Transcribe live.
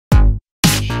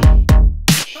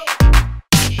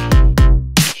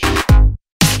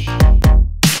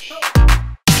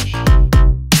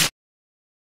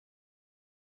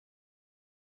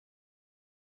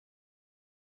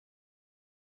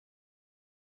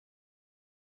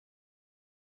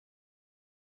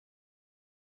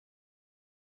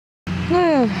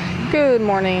Good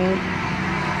morning,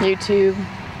 YouTube.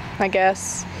 I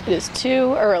guess it is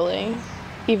too early.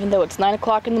 Even though it's 9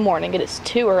 o'clock in the morning, it is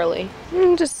too early.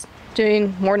 I'm just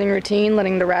doing morning routine,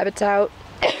 letting the rabbits out.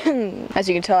 As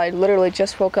you can tell, I literally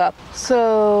just woke up.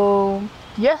 So,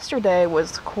 yesterday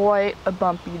was quite a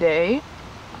bumpy day.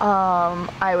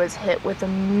 I was hit with a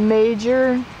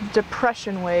major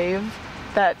depression wave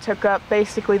that took up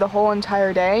basically the whole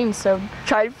entire day, and so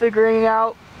tried figuring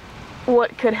out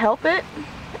what could help it,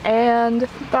 and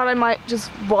thought I might just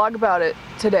vlog about it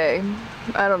today.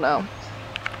 I don't know.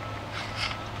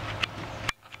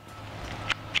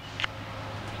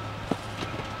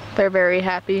 They're very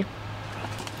happy.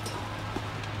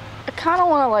 I kind of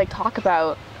want to talk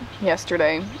about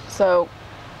yesterday. So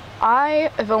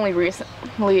I have only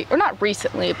recently, or not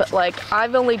recently, but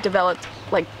I've only developed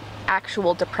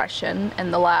actual depression in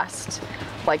the last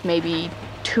maybe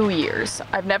 2 years.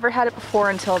 I've never had it before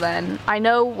until then. I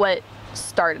know what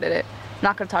started it. I'm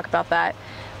not going to talk about that.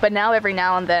 But now every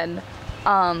now and then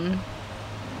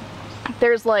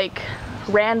there's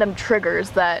random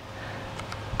triggers that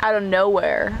out of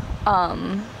nowhere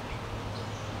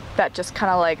that just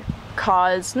kind of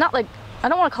cause, not I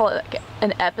don't want to call it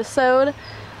an episode,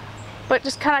 but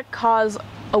just kind of cause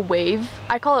a wave.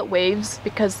 I call it waves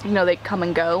because, you know, they come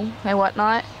and go and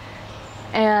whatnot.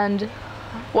 And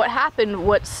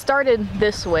what started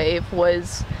this wave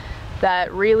was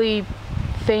that really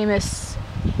famous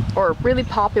or really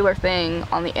popular thing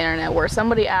on the internet where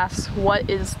somebody asks what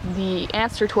is the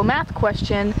answer to a math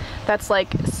question that's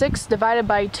 6 divided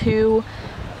by 2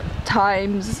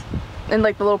 times, and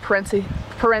the little parentheses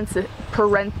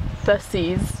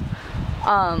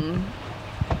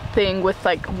thing with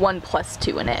 1 plus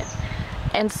 2 in it.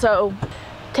 And so,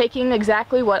 taking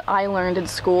exactly what I learned in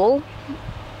school,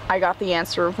 I got the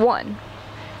answer of 1.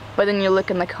 But then you look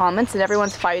in the comments and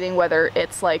everyone's fighting whether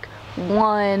it's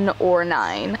 1 or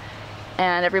 9.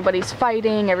 And everybody's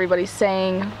fighting, everybody's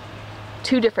saying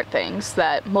 2 different things,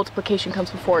 that multiplication comes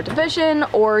before division,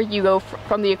 or you go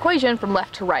from the equation from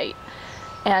left to right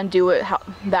and do it how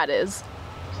that is.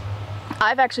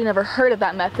 I've actually never heard of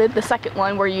that method, the second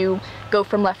one where you go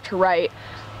from left to right.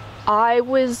 I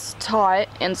was taught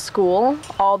in school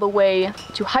all the way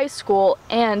to high school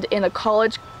and in a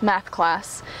college math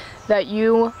class that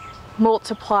you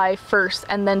multiply first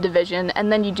and then division,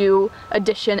 and then you do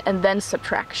addition and then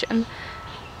subtraction.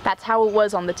 That's how it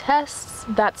was on the tests.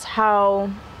 That's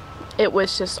how it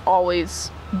was just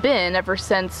always been ever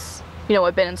since, you know,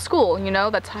 I've been in school, you know?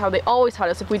 That's how they always taught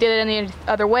us. If we did it any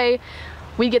other way,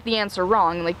 we get the answer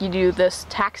wrong. You do this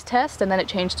tax test and then it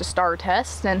changed to star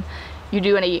test, and you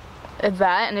do any of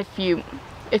that, and if you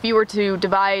were to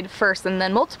divide first and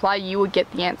then multiply, you would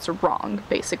get the answer wrong,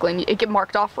 basically, and it get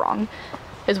marked off wrong,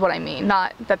 is what I mean.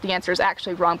 Not that the answer is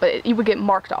actually wrong, but you would get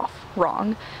marked off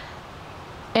wrong.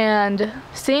 And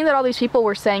seeing that all these people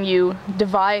were saying you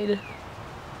divide,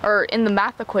 or in the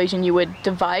math equation you would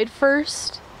divide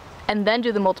first and then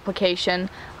do the multiplication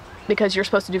because you're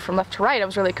supposed to do from left to right, I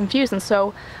was really confused, and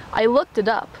so I looked it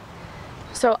up.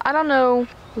 So I don't know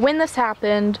when this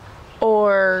happened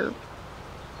or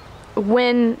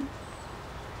when,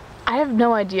 I have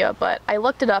no idea, but I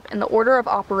looked it up and the order of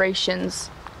operations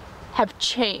have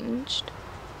changed.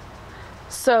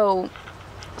 So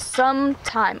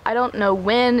sometime, I don't know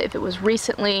when, if it was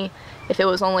recently, if it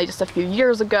was only just a few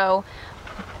years ago,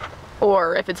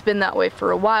 or if it's been that way for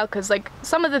a while, because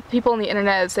some of the people on the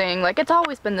internet is saying it's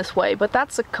always been this way, but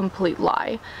that's a complete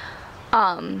lie.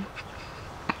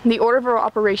 The order of our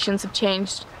operations have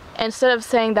changed. Instead of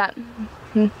saying that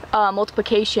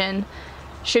multiplication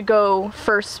should go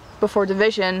first before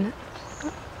division,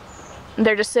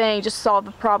 they're just saying just solve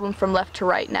the problem from left to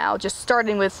right now, just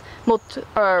starting with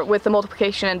the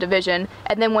multiplication and division,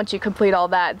 and then once you complete all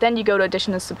that, then you go to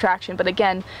addition and subtraction, but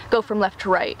again, go from left to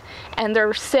right. And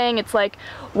they're saying it's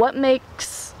what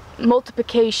makes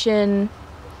multiplication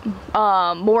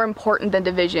more important than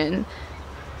division,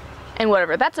 and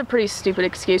whatever. That's a pretty stupid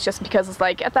excuse, just because it's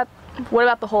at that, what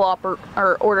about the whole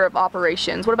order of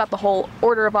operations? What about the whole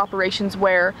order of operations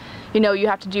where, you know, you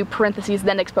have to do parentheses,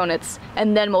 then exponents,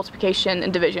 and then multiplication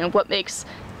and division? What makes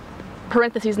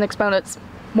parentheses and exponents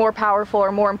more powerful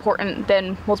or more important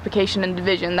than multiplication and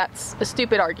division? That's a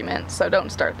stupid argument, so don't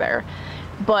start there.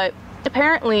 But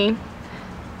apparently,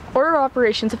 order of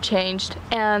operations have changed,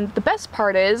 and the best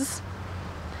part is,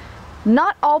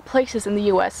 not all places in the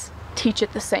US teach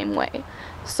it the same way.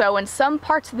 So in some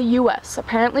parts of the US,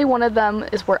 apparently one of them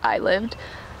is where I lived,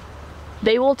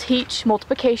 they will teach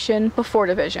multiplication before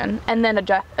division, and then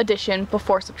addition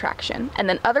before subtraction. And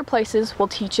then other places will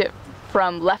teach it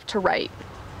from left to right,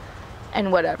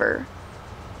 and whatever.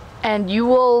 And you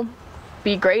will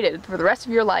be graded for the rest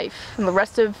of your life and the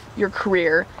rest of your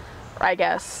career, I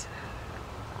guess,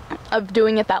 of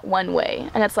doing it that one way.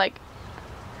 And it's like,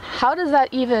 how does that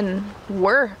even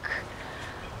work?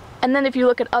 And then if you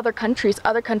look at other countries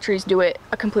do it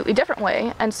a completely different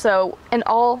way. And so,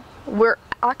 we're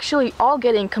actually all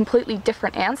getting completely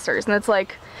different answers. And it's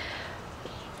like,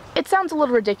 it sounds a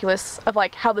little ridiculous of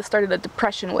like how this started a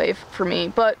depression wave for me,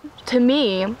 but to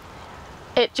me,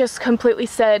 it just completely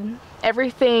said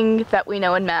everything that we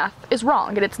know in math is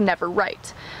wrong and it's never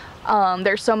right.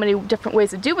 There's so many different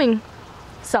ways of doing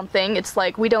something. It's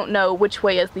like we don't know which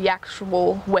way is the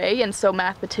actual way, and so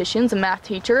mathematicians and math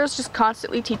teachers just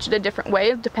constantly teach it a different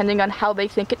way depending on how they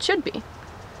think it should be.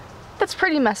 That's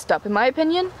pretty messed up in my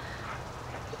opinion.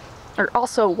 Or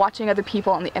also watching other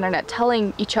people on the internet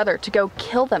telling each other to go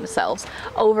kill themselves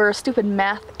over a stupid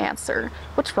math answer.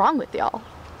 What's wrong with y'all?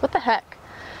 What the heck?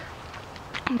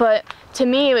 But to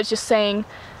me, it was just saying,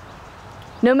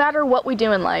 no matter what we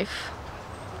do in life,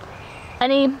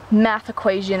 any math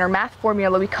equation or math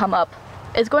formula we come up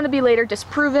is going to be later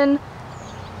disproven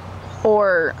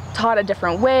or taught a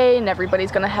different way, and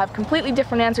everybody's going to have completely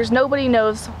different answers. Nobody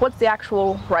knows what's the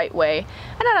actual right way.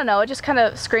 And I don't know, it just kind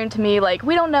of screamed to me like,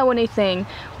 we don't know anything.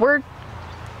 We're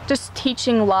just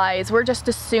teaching lies. We're just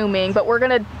assuming, but we're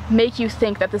going to make you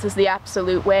think that this is the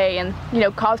absolute way and, you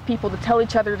know, cause people to tell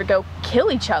each other to go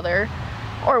kill each other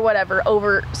or whatever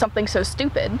over something so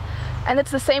stupid. And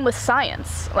it's the same with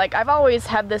science. Like, I've always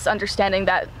had this understanding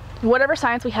that whatever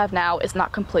science we have now is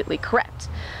not completely correct.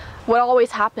 What always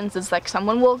happens is like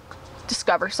someone will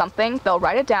discover something, they'll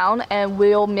write it down, and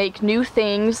we'll make new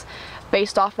things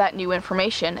based off that new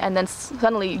information. And then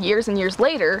suddenly, years and years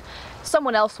later,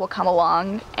 someone else will come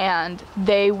along and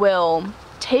they will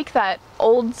take that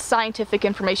old scientific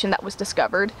information that was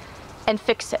discovered and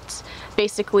fix it.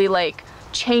 Basically like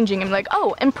changing and like,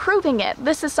 oh, improving it.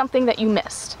 This is something that you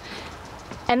missed.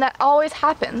 And that always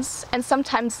happens, and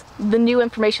sometimes the new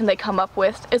information they come up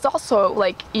with is also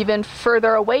like even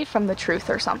further away from the truth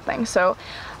or something. So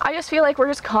I just feel like we're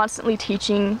just constantly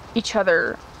teaching each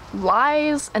other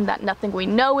lies and that nothing we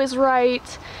know is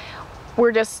right.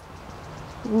 We're just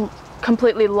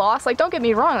completely lost. Like, don't get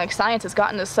me wrong, like science has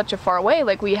gotten us such a far way,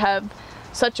 like we have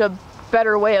such a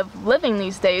better way of living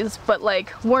these days, but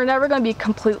like we're never going to be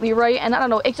completely right. And I don't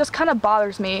know, it just kind of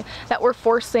bothers me that we're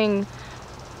forcing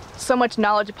so much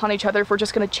knowledge upon each other if we're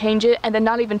just going to change it and then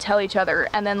not even tell each other,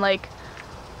 and then like,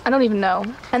 I don't even know.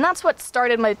 And that's what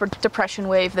started my depression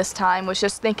wave this time, was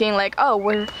just thinking like, oh,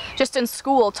 we're just in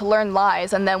school to learn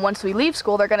lies, and then once we leave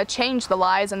school they're going to change the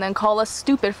lies and then call us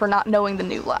stupid for not knowing the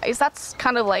new lies. That's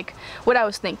kind of like what I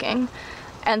was thinking.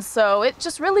 And so it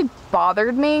just really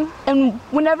bothered me. And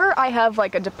whenever I have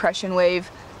like a depression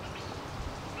wave,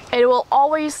 it will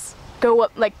always go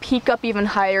up, like peak up even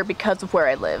higher because of where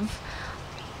I live.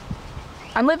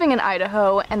 I'm living in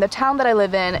Idaho, and the town that I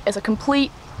live in is a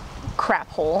complete crap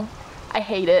hole. I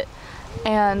hate it,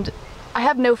 and I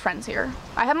have no friends here.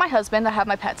 I have my husband, I have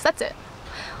my pets, that's it.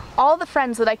 All the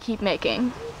friends that I keep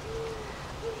making,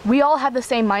 we all have the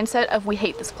same mindset of we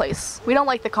hate this place. We don't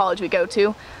like the college we go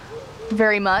to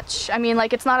very much. I mean,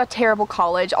 like, it's not a terrible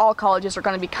college. All colleges are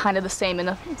going to be kind of the same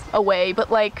in a way,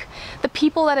 but like the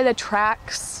people that it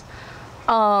attracts,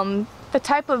 the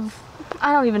type of,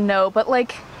 I don't even know, but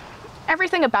like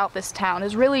everything about this town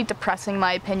is really depressing, in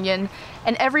my opinion,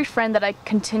 and every friend that I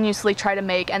continuously try to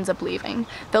make ends up leaving.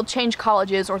 They'll change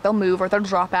colleges, or they'll move, or they'll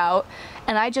drop out,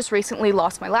 and I just recently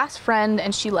lost my last friend,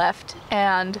 and she left,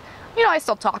 and, you know, I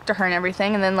still talk to her and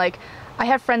everything, and then, like, I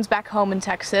have friends back home in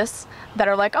Texas that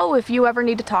are like, oh, if you ever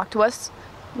need to talk to us,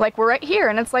 like, we're right here,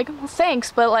 and it's like, well,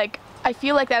 thanks, but, like, I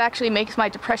feel like that actually makes my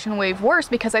depression wave worse,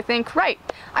 because I think, right,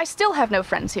 I still have no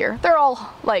friends here. They're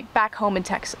all, like, back home in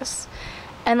Texas.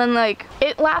 And then, like,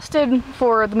 it lasted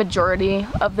for the majority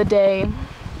of the day.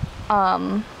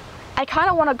 I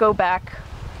kind of want to go back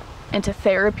into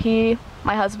therapy.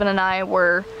 My husband and I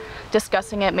were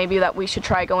discussing it, maybe that we should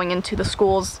try going into the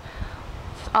school's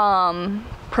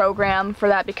program for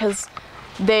that, because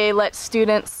they let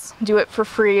students do it for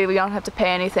free. We don't have to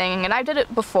pay anything. And I did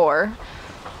it before.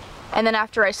 And then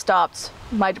after I stopped,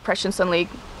 my depression suddenly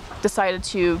decided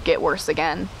to get worse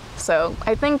again. So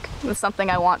I think it's something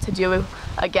I want to do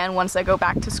again once I go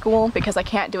back to school, because I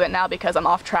can't do it now because I'm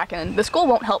off track, and the school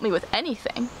won't help me with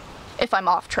anything if I'm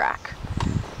off track,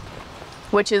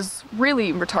 which is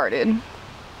really retarded,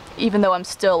 even though I'm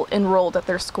still enrolled at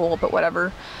their school, but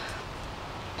whatever.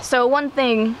 So one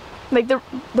thing, like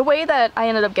the way that I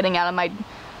ended up getting out of my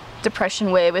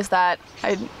depression wave is that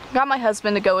I got my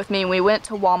husband to go with me, and we went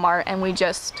to Walmart and we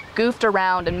just goofed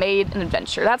around and made an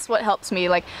adventure. That's what helps me.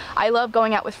 Like, I love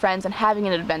going out with friends and having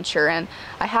an adventure, and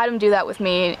I had him do that with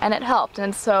me and it helped.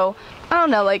 And so, I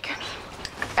don't know, like,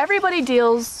 everybody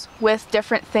deals with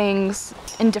different things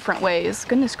in different ways.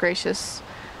 Goodness gracious.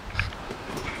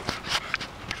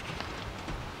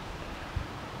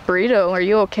 Burrito, are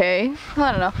you okay?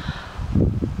 I don't know.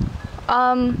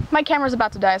 My camera's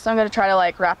about to die, so I'm gonna try to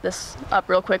like wrap this up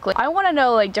real quickly. I want to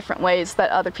know like different ways that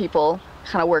other people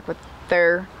kind of work with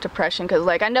their depression, because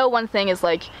like I know one thing is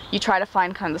like you try to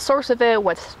find kind of the source of it,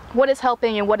 what is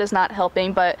helping and what is not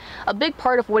helping, but a big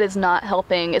part of what is not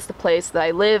helping is the place that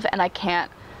I live, and I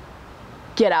can't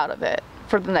get out of it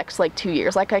for the next like 2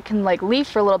 years. Like I can like leave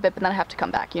for a little bit, but then I have to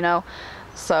come back, you know?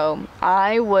 So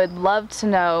I would love to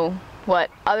know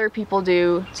what other people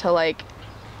do to like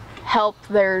help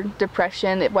their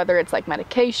depression, whether it's like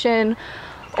medication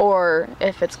or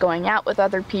if it's going out with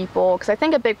other people, because I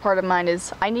think a big part of mine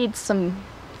is I need some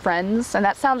friends, and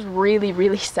that sounds really,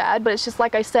 really sad, but it's just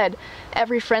like I said,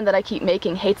 every friend that I keep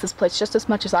making hates this place just as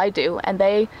much as I do, and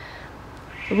they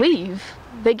leave.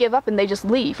 They give up and they just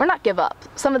leave. Or not give up.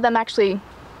 Some of them actually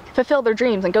fulfill their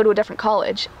dreams and go to a different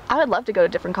college. I would love to go to a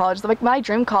different college. Like my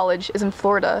dream college is in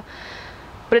Florida,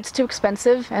 but it's too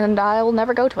expensive and I'll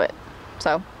never go to it.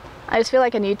 So I just feel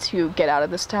like I need to get out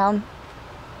of this town,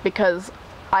 because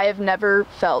I have never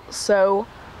felt so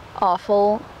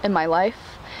awful in my life.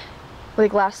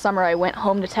 Like last summer I went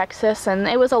home to Texas and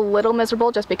it was a little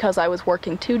miserable just because I was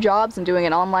working 2 jobs and doing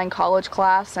an online college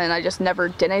class, and I just never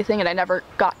did anything and I never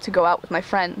got to go out with my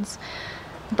friends.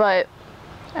 But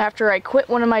after I quit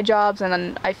one of my jobs and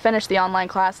then I finished the online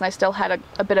class and I still had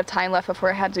a bit of time left before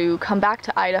I had to come back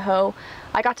to Idaho,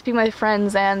 I got to be with my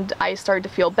friends and I started to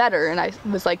feel better, and I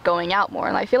was like going out more,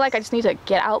 and I feel like I just need to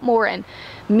get out more and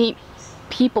meet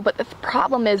people. But the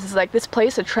problem is like this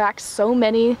place attracts so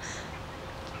many,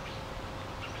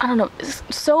 I don't know,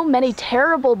 so many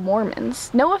terrible Mormons.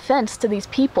 No offense to these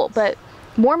people, but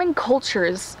Mormon culture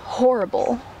is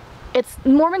horrible.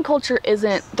 Mormon culture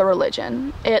isn't the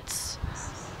religion. It's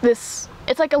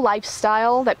like a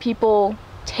lifestyle that people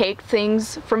take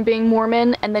things from being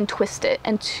Mormon and then twist it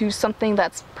into something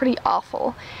that's pretty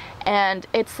awful. And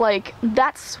it's like,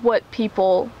 that's what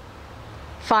people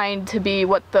find to be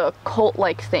what the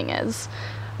cult-like thing is.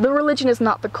 The religion is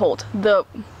not the cult. The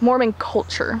Mormon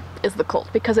culture is the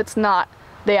cult, because it's not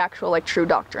the actual like true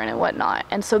doctrine and whatnot.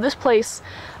 And so this place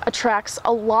attracts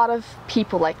a lot of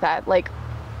people like that. Like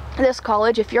this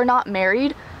college, if you're not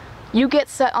married, you get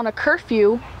set on a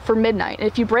curfew for midnight.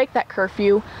 If you break that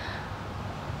curfew,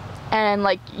 and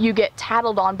like you get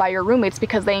tattled on by your roommates,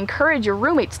 because they encourage your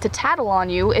roommates to tattle on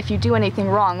you if you do anything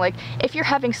wrong. Like if you're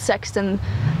having sex in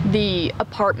the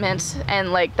apartment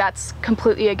and like that's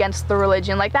completely against the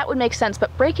religion, like that would make sense.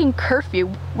 But breaking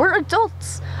curfew, we're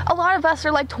adults. A lot of us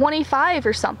are like 25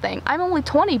 or something. I'm only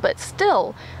 20, but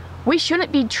still, we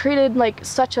shouldn't be treated like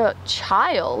such a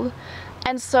child.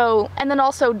 And then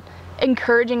also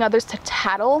encouraging others to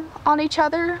tattle on each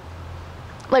other.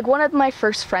 Like one of my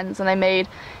first friends that I made,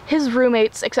 his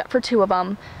roommates, except for 2 of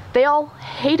them, they all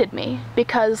hated me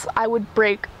because I would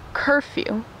break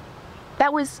curfew.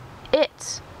 That was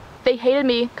it. They hated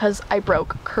me because I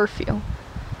broke curfew.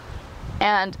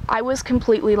 And I was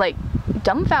completely like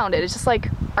dumbfounded. It's just like,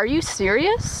 are you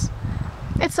serious?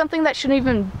 It's something that shouldn't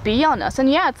even be on us.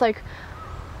 And yeah, it's like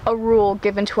a rule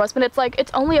given to us, but it's like,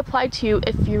 it's only applied to you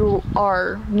if you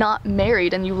are not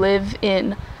married and you live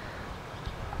in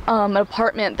an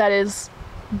apartment that is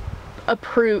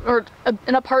approved, or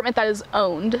an apartment that is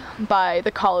owned by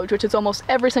the college, which is almost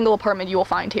every single apartment you will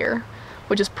find here,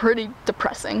 which is pretty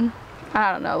depressing.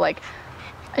 I don't know, like,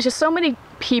 it's just so many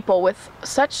people with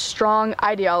such strong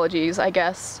ideologies, I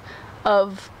guess,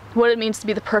 of what it means to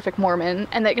be the perfect Mormon,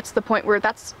 and that gets to the point where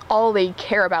that's all they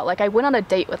care about. Like, I went on a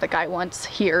date with a guy once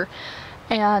here,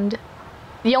 and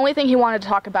the only thing he wanted to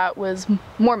talk about was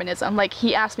Mormonism. Like,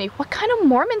 he asked me, what kind of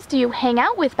Mormons do you hang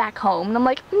out with back home? And I'm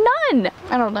like, none!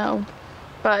 I don't know.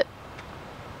 But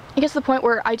it gets to the point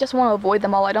where I just want to avoid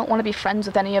them all. I don't want to be friends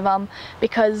with any of them,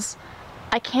 because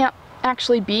I can't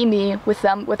actually be me with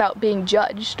them without being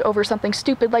judged over something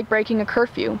stupid like breaking a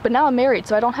curfew. But now I'm married,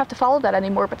 so I don't have to follow that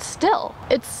anymore, but still,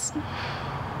 it's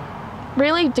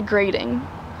really degrading.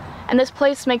 And this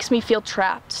place makes me feel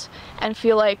trapped and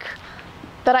feel like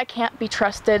that I can't be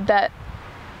trusted, that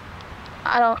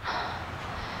I don't,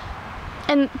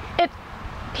 and it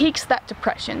piques that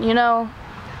depression, you know?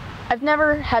 I've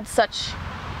never had such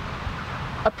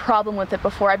a problem with it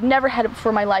before. I've never had it before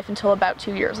in my life until about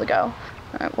 2 years ago.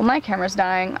 Alright, well, my camera's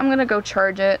dying. I'm gonna go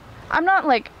charge it. I'm not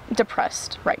like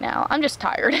depressed right now. I'm just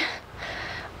tired.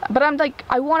 But I'm like,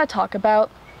 I want to talk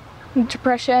about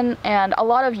depression, and a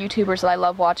lot of YouTubers that I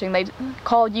love watching, they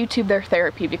call YouTube their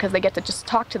therapy because they get to just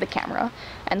talk to the camera.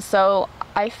 And so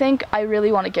I think I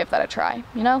really want to give that a try,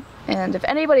 you know? And if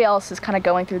anybody else is kind of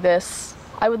going through this,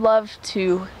 I would love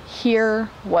to hear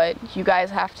what you guys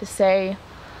have to say,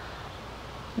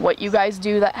 what you guys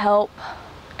do that help,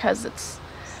 because it's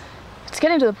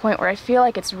getting to the point where I feel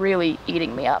like it's really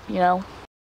eating me up, you know?